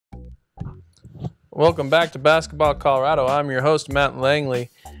Welcome back to Basketball Colorado. I'm your host, Matt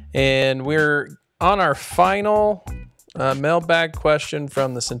Langley, and we're on our final mailbag question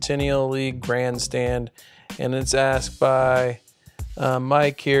from the Centennial League Grandstand, and it's asked by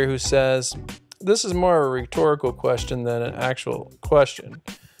Mike here, who says, this is more of a rhetorical question than an actual question.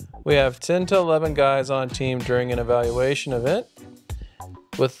 We have 10 to 11 guys on team during an evaluation event.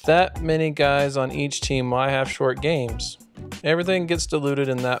 With that many guys on each team, why have short games? Everything gets diluted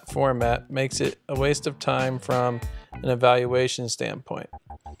in that format, makes it a waste of time from an evaluation standpoint.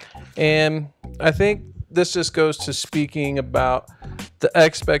 And I think this just goes to speaking about the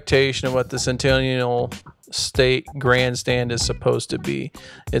expectation of what the Centennial State Grandstand is supposed to be.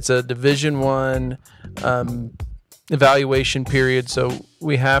 It's a Division I evaluation period, so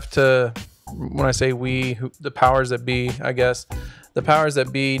we have to, when I say we, the powers that be, I guess, the powers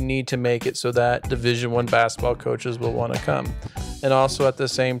that be need to make it so that Division I basketball coaches will want to come. And also at the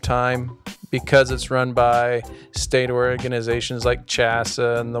same time, because it's run by state organizations like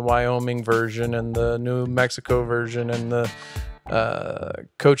CHASA and the Wyoming version and the New Mexico version and the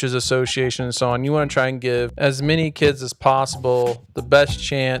Coaches Association and so on, you want to try and give as many kids as possible the best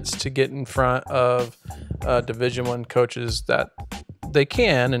chance to get in front of Division I coaches that they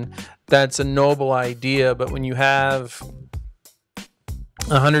can. And that's a noble idea, but when you have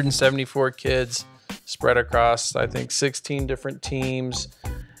 174 kids spread across, I think, 16 different teams.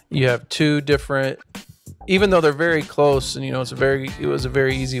 You have two different, even though they're very close, and it was a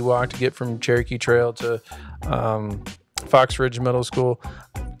very easy walk to get from Cherokee Trail to Fox Ridge Middle School.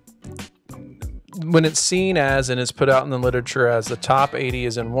 When it's seen as, and it's put out in the literature as, the top 80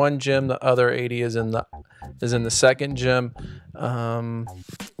 is in one gym, the other 80 is in the second gym.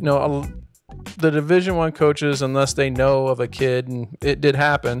 The Division I coaches, unless they know of a kid, and it did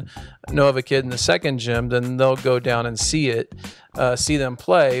happen, know of a kid in the second gym, then they'll go down and see them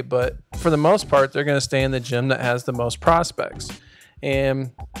play. But for the most part, they're going to stay in the gym that has the most prospects.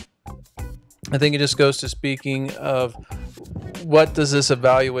 And I think it just goes to speaking of what does this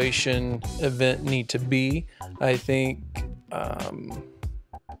evaluation event need to be. I think,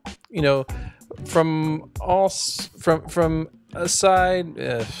 from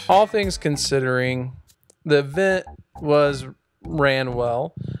aside, all things considering, the event ran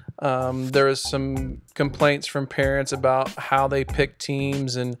well. There was some complaints from parents about how they picked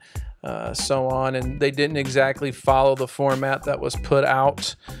teams and so on, and they didn't exactly follow the format that was put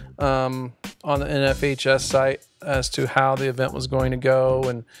out on the NFHS site as to how the event was going to go,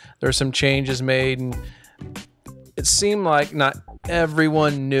 and there were some changes made, and it seemed like not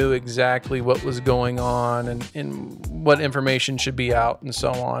everyone knew exactly what was going on and what information should be out and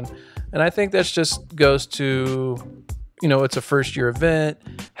so on. And I think that just goes to, it's a first year event.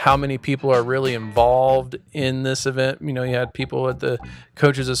 How many people are really involved in this event? You had people at the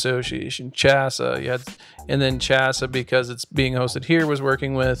Coaches Association, CHASA, and then CHASA, because it's being hosted here, was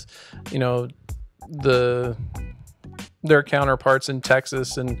working with, their counterparts in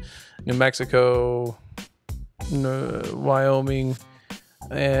Texas and New Mexico, Wyoming,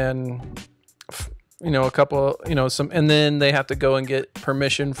 and a couple, and then they have to go and get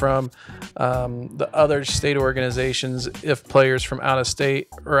permission from the other state organizations if players from out of state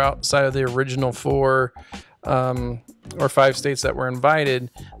or outside of the original 4 or 5 states that were invited.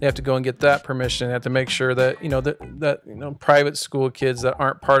 They have to go and get that permission. They have to make sure that that private school kids that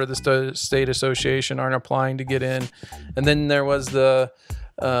aren't part of the state association aren't applying to get in. And then there was the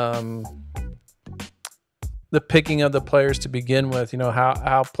picking of the players to begin with,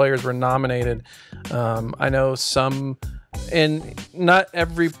 how players were nominated. I know some, and not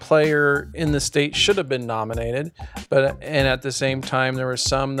every player in the state should have been nominated, and at the same time, there were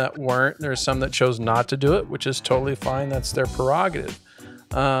some that weren't. There were some that chose not to do it, which is totally fine. That's their prerogative.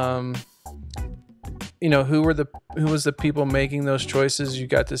 Who was the people making those choices? You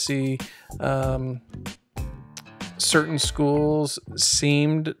got to see, certain schools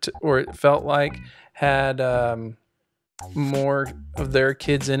seemed to, or it felt like, had more of their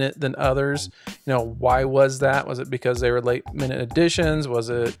kids in it than others. Why was that? Was it because they were late minute additions? Was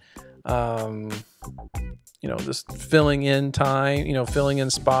it, just filling in time, filling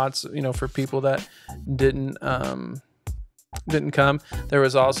in spots, for people that didn't come? There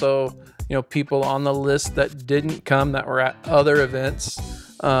was also, people on the list that didn't come that were at other events,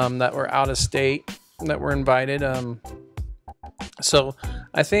 that were out of state, that were invited. So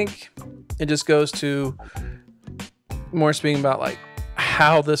I think it just goes to more speaking about like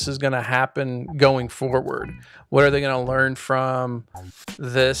how this is going to happen going forward. What are they going to learn from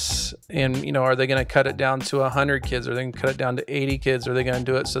this? And, are they going to cut it down to 100 kids? Are they going to cut it down to 80 kids? Are they going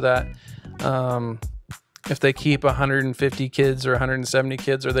to do it so that if they keep 150 kids or 170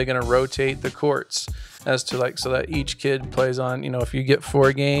 kids, are they going to rotate the courts as to like, so that each kid plays on, if you get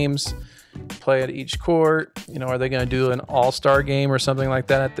 4 games, play at each court, are they going to do an all-star game or something like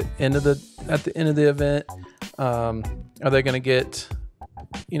that at the end of the event? Are they going to get,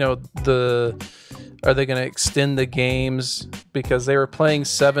 are they going to extend the games because they were playing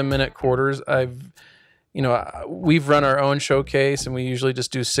 7-minute quarters? We've run our own showcase and we usually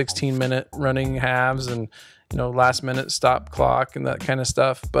just do 16-minute running halves and, last minute stop clock and that kind of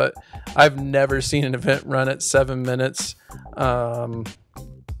stuff. But I've never seen an event run at 7 minutes. So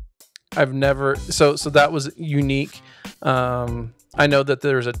that was unique. I know that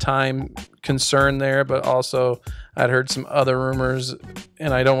there's a time concern there, but also I'd heard some other rumors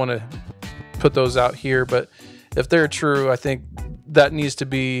and I don't want to put those out here, but if they're true, I think there needs to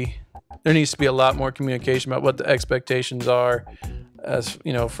be a lot more communication about what the expectations are, as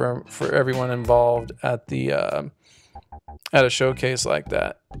for everyone involved at a showcase like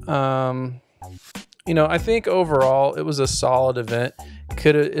that. I think overall it was a solid event.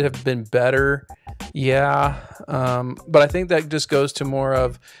 Could it have been better? Yeah. But I think that just goes to more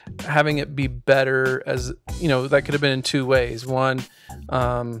of having it be better, as that could have been in 2 ways. One,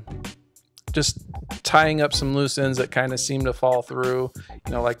 just tying up some loose ends that kind of seem to fall through,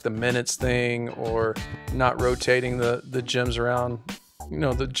 like the minutes thing, or not rotating the gyms around,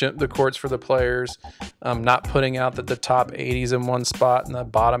 the courts for the players, not putting out that the top 80s in one spot and the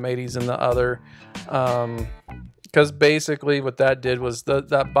bottom 80s in the other. Because basically what that did was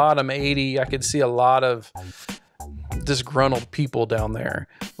that bottom 80, I could see a lot of disgruntled people down there.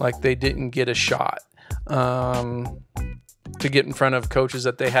 Like they didn't get a shot. To get in front of coaches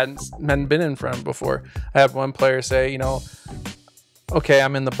that they hadn't been in front of before. I had one player say, okay,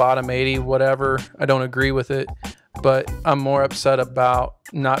 I'm in the bottom 80, whatever. I don't agree with it, but I'm more upset about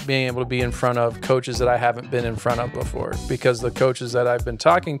not being able to be in front of coaches that I haven't been in front of before, because the coaches that I've been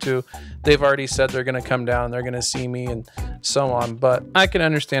talking to, they've already said they're going to come down, they're going to see me and so on. But I can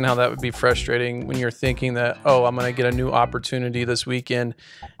understand how that would be frustrating when you're thinking that, oh, I'm going to get a new opportunity this weekend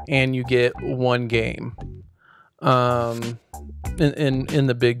and you get 1 game. In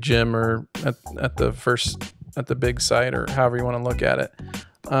the big gym or at the big site, or however you want to look at it.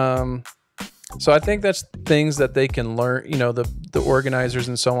 So I think that's things that they can learn, the organizers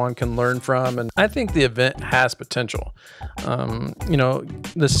and so on can learn from. And I think the event has potential.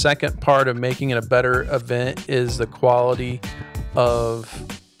 The second part of making it a better event is the quality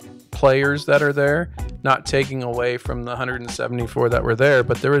of players that are there, not taking away from the 174 that were there,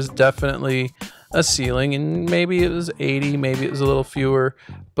 but there was definitely a ceiling, and maybe it was 80, maybe it was a little fewer,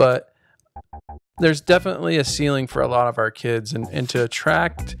 but there's definitely a ceiling for a lot of our kids, and to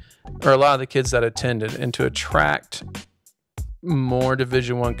attract, or a lot of the kids that attended, and to attract more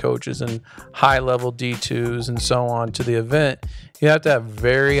Division I coaches and high level D2s and so on to the event, you have to have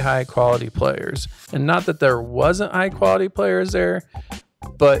very high quality players. And not that there wasn't high quality players there,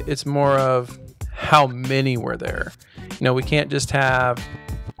 but it's more of how many were there. We can't just have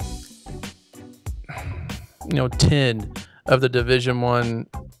 10 of the Division I,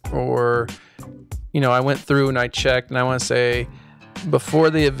 or I went through and I checked, and I want to say before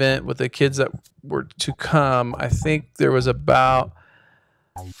the event with the kids that were to come, I think there was about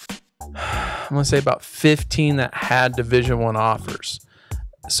 15 that had Division I offers.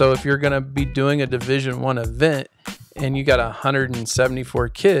 So if you're going to be doing a Division I event and you got 174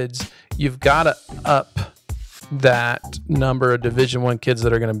 kids, you've got to up that number of Division I kids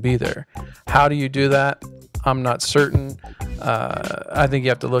that are going to be there. How do you do that? I'm not certain. I think you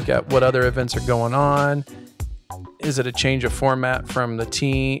have to look at what other events are going on. Is it a change of format from the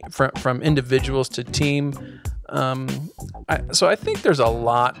team, from individuals to team? So I think there's a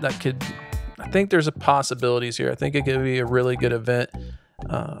lot that could. I think there's a possibilities here. I think it could be a really good event.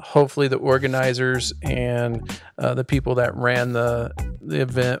 Hopefully, the organizers and the people that ran the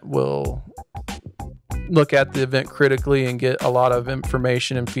event will look at the event critically and get a lot of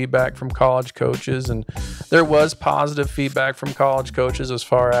information and feedback from college coaches. And there was positive feedback from college coaches as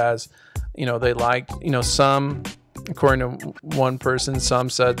far as, they liked, some, according to one person, some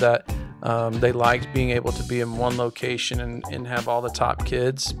said that they liked being able to be in one location and have all the top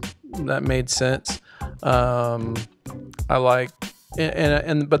kids. That made sense. I like,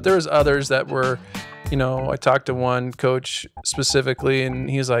 but there was others that were, I talked to one coach specifically, and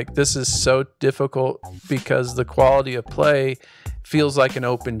he's like, this is so difficult because the quality of play feels like an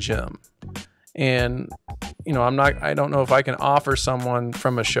open gym. And, I don't know if I can offer someone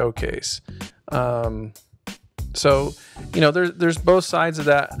from a showcase. So, there's both sides of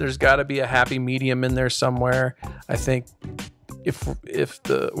that. There's got to be a happy medium in there somewhere. I think if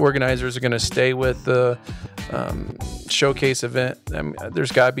the organizers are going to stay with the showcase event, I mean,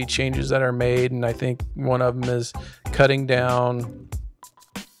 there's got to be changes that are made, and I think one of them is cutting down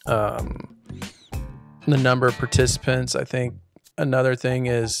the number of participants. I think another thing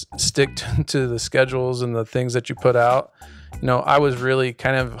is stick to the schedules and the things that you put out. I was really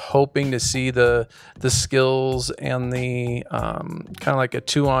kind of hoping to see the skills and the kind of like a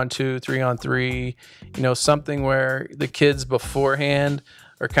 2-on-2, 3-on-3, something where the kids beforehand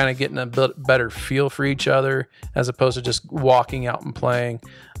are kind of getting a bit better feel for each other as opposed to just walking out and playing.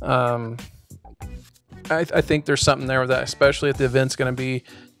 I think there's something there with that, especially if the event's going to be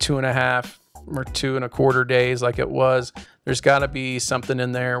 2.5 or 2.25 days like it was. There's got to be something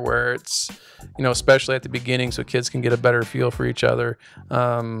in there where it's, especially at the beginning, so kids can get a better feel for each other.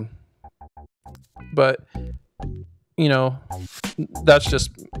 But that's just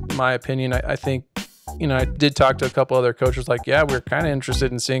my opinion. I think, I did talk to a couple other coaches like, yeah, we're kind of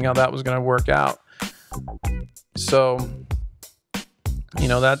interested in seeing how that was going to work out. So,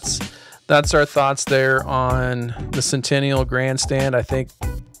 that's our thoughts there on the Centennial Grandstand. I think,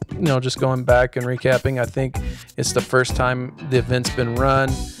 just going back and recapping, I think it's the first time the event's been run.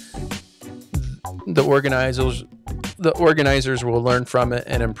 The organizers will learn from it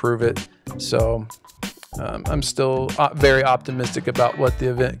and improve it. So I'm still very optimistic about what the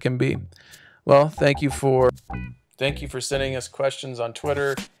event can be. Well, thank you for sending us questions on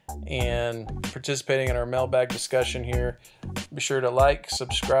Twitter and participating in our mailbag discussion here. Be sure to like,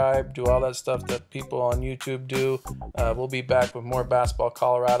 subscribe, do all that stuff that people on YouTube do. We'll be back with more Basketball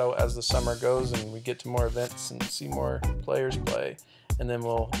Colorado as the summer goes and we get to more events and see more players play. And then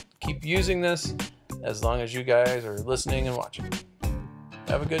we'll keep using this as long as you guys are listening and watching.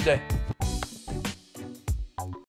 Have a good day.